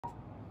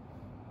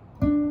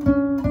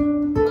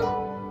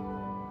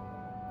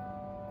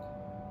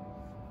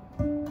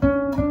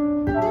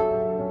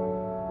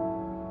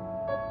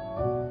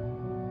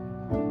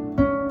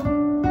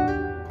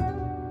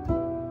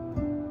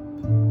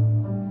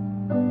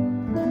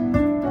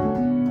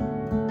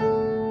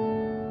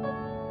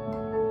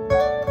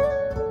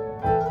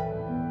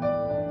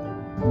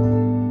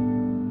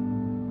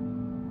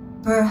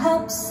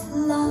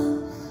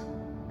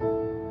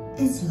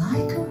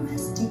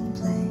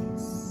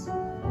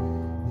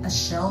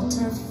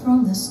shelter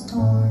from the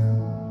storm.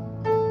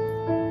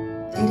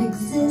 It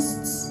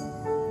exists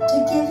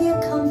to give you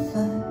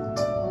comfort.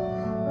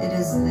 It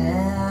is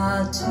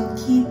there to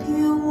keep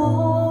you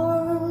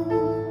warm.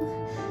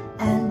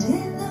 And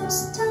in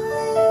those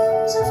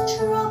times of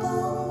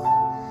trouble,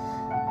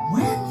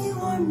 when you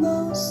are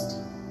most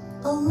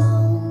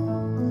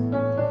alone,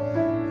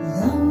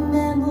 the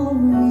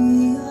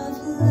memory of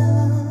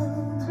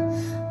love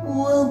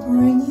will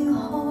bring you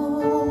home.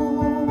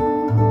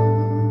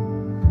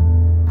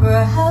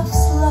 Perhaps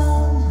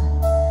love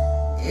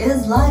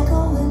is like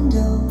a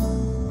window,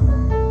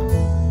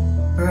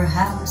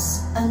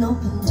 perhaps an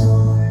open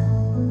door.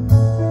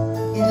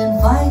 It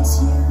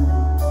invites you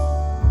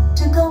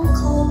to come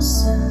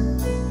closer.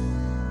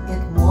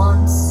 It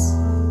wants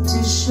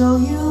to show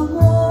you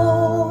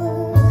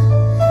more.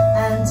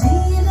 And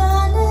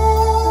even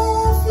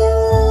if you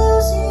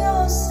lose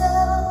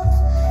yourself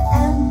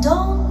and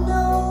don't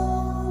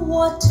know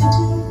what to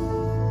do,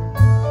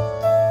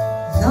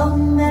 the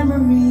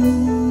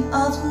memory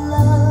of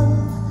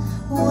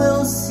love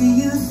will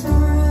see you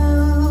through.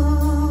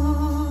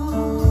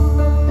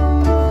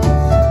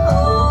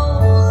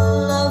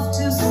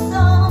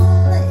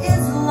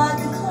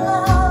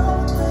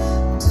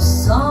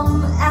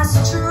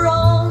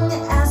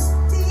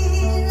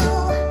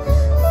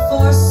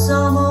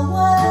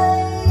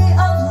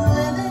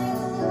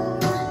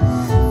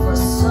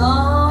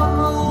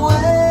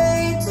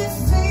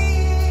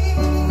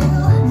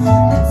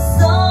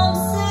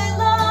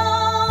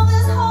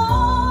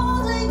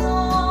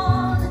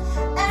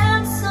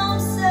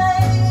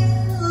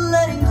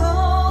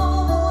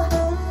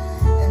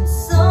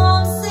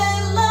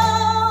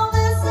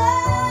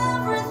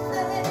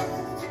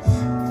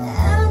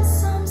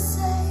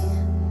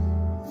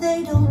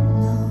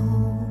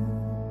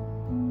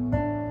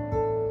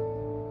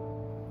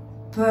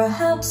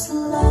 Perhaps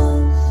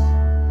love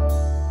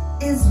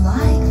is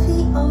like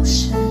the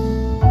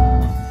ocean,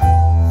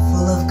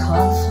 full of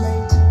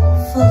conflict,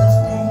 full of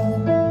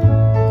pain,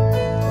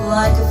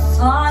 like a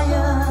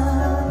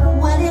fire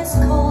when it's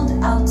cold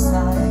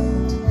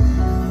outside,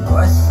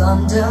 or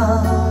thunder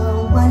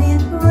when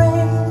it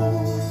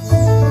rains.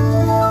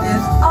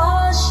 If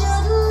I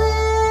should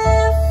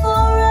live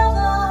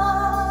forever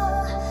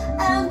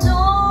and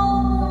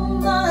all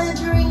my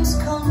dreams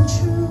come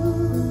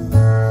true,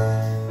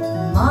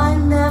 my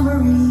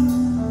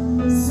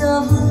memories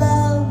of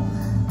love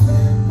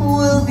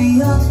will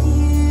be of you.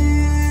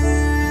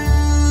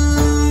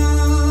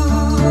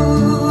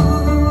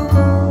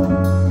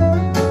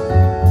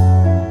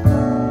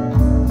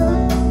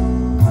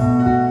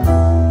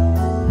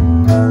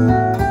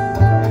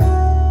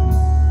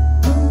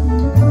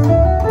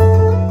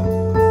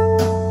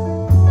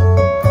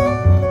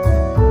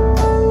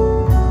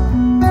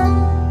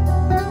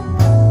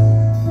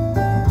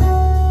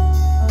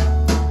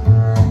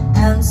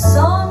 And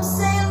some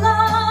say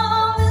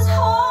love is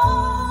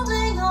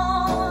holding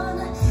on,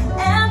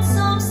 and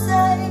some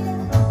say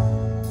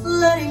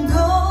letting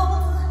go,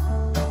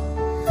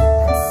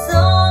 and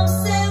some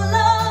say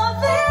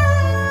love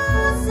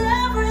is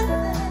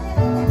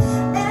everything,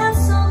 and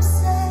some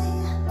say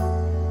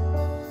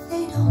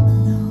they don't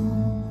know.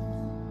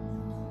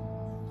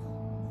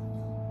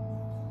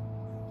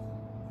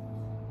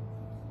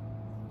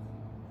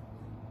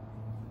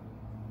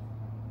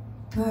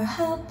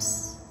 Perhaps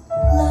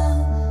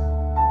love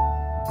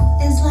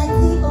is like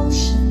the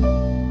ocean,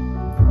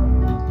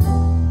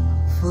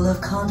 full of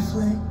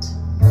conflict,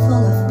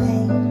 full of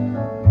pain,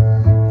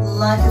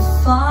 like a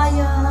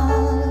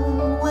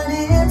fire when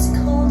it's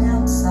cold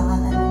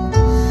outside,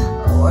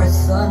 or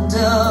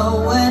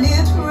thunder when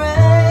it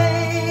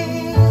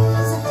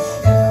rains.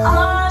 If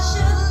I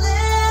should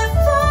live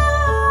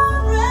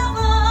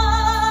forever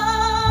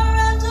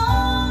and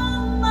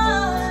all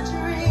my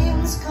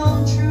dreams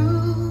come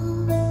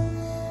true,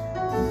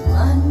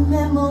 my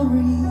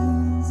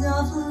memories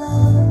of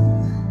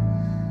love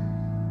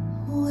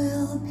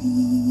will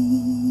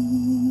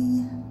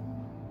be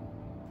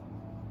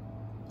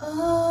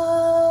of